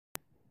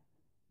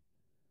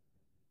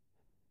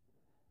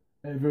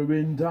Ever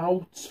in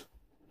doubt?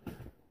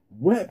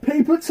 Wet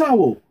paper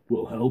towel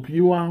will help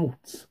you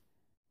out.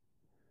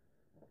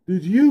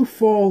 Did you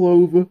fall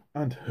over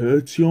and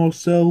hurt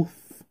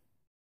yourself?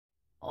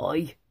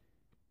 Aye.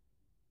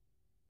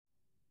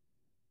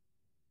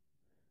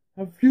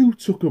 Have you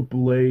took a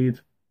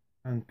blade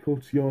and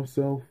cut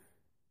yourself?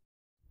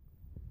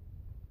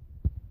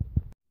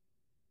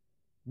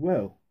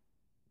 Well,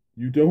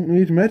 you don't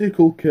need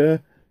medical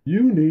care,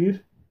 you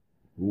need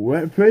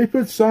wet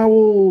paper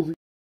towels.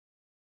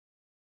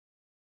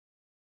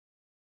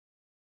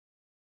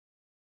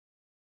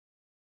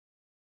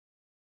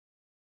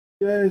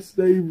 Yes,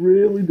 they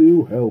really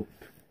do help.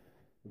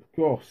 Of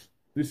course,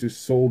 this is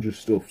soldier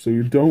stuff, so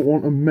you don't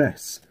want to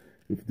mess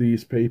with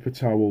these paper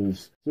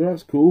towels. So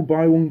that's cool,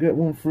 buy one get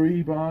one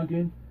free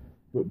bargain.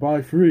 But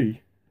buy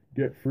three,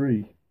 get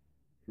free.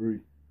 Free.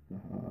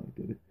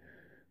 Get it.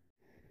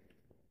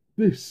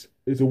 This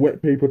is a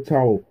wet paper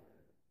towel.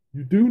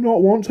 You do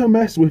not want to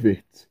mess with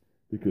it,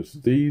 because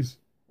these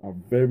are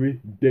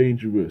very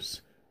dangerous.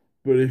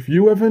 But if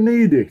you ever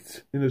need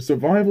it in a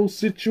survival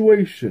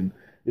situation,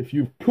 if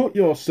you've cut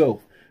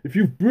yourself, if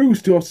you've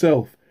bruised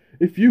yourself,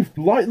 if you've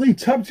lightly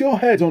tapped your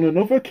head on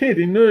another kid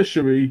in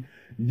nursery,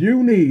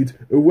 you need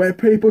a wet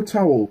paper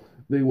towel.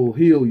 They will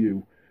heal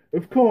you.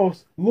 Of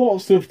course,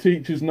 lots of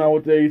teachers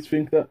nowadays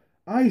think that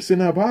ice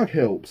in a bag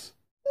helps.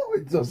 No,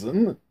 it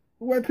doesn't. A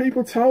wet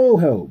paper towel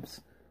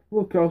helps.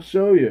 Look, I'll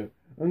show you.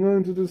 I'm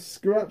going to just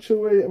scratch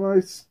away at my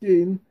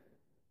skin.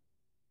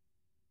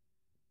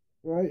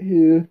 Right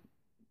here.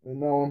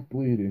 And now I'm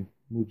bleeding.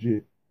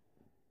 Legit.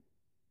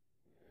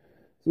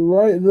 So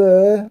right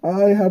there,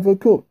 I have a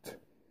cut.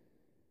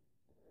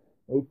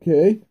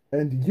 Okay,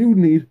 and you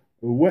need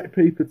a wet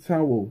paper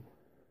towel.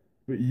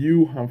 But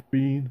you have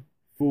been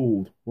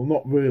fooled. Well,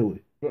 not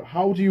really. But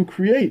how do you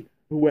create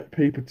a wet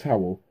paper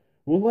towel?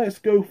 Well, let's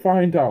go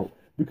find out.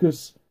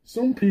 Because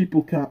some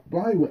people can't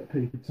buy wet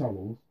paper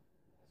towels.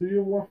 So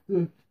you'll have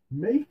to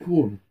make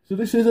one. So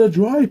this is a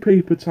dry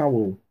paper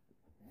towel.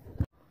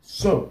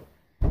 So,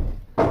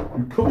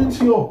 you come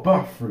into your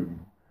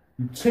bathroom.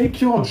 You take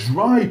your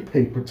dry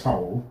paper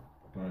towel,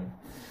 right,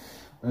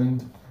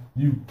 and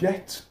you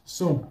get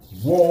some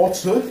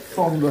water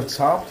from the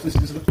tap. This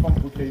is a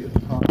complicated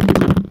part.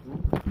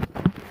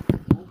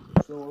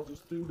 So I'll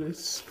just do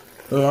this.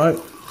 Alright,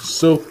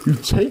 so you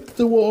take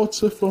the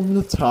water from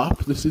the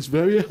tap. This is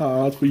very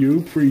hard for you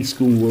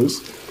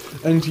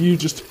preschoolers. And you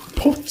just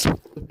put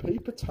the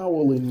paper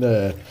towel in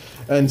there.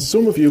 And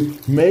some of you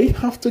may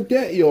have to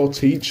get your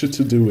teacher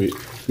to do it,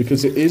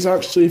 because it is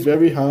actually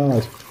very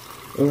hard.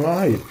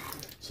 Alright.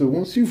 So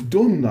once you've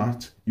done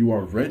that, you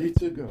are ready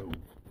to go.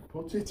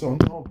 Put it on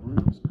your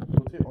bruise,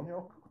 put it on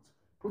your cut,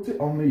 put it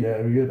on the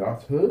area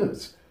that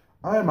hurts.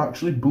 I am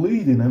actually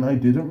bleeding and I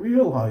didn't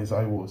realise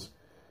I was.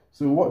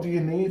 So what do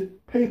you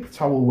need? Paper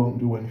towel won't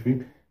do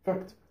anything. In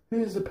fact,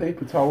 here's the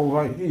paper towel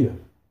right here,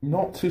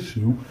 not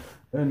tissue.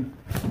 And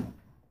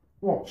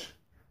watch,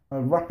 I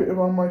wrap it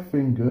around my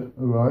finger,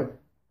 alright?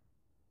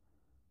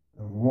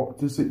 And what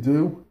does it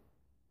do?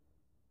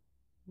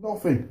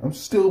 Nothing. I'm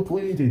still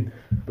bleeding.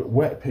 But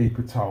wet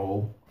paper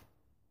towel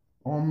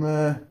on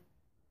there.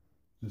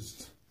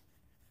 Just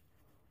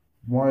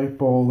wipe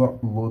all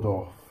that blood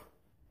off.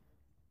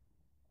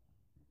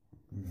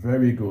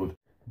 Very good.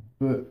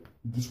 But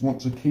you just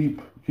want to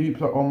keep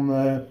that on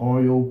there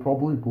or you'll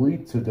probably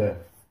bleed to death.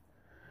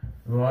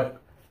 Right.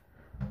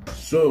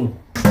 So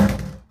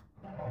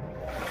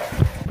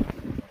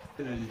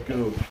there you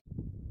go.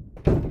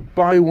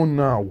 Buy one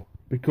now.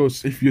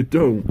 Because if you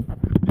don't,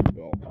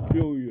 I'll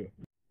kill you.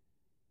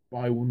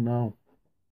 Buy one now.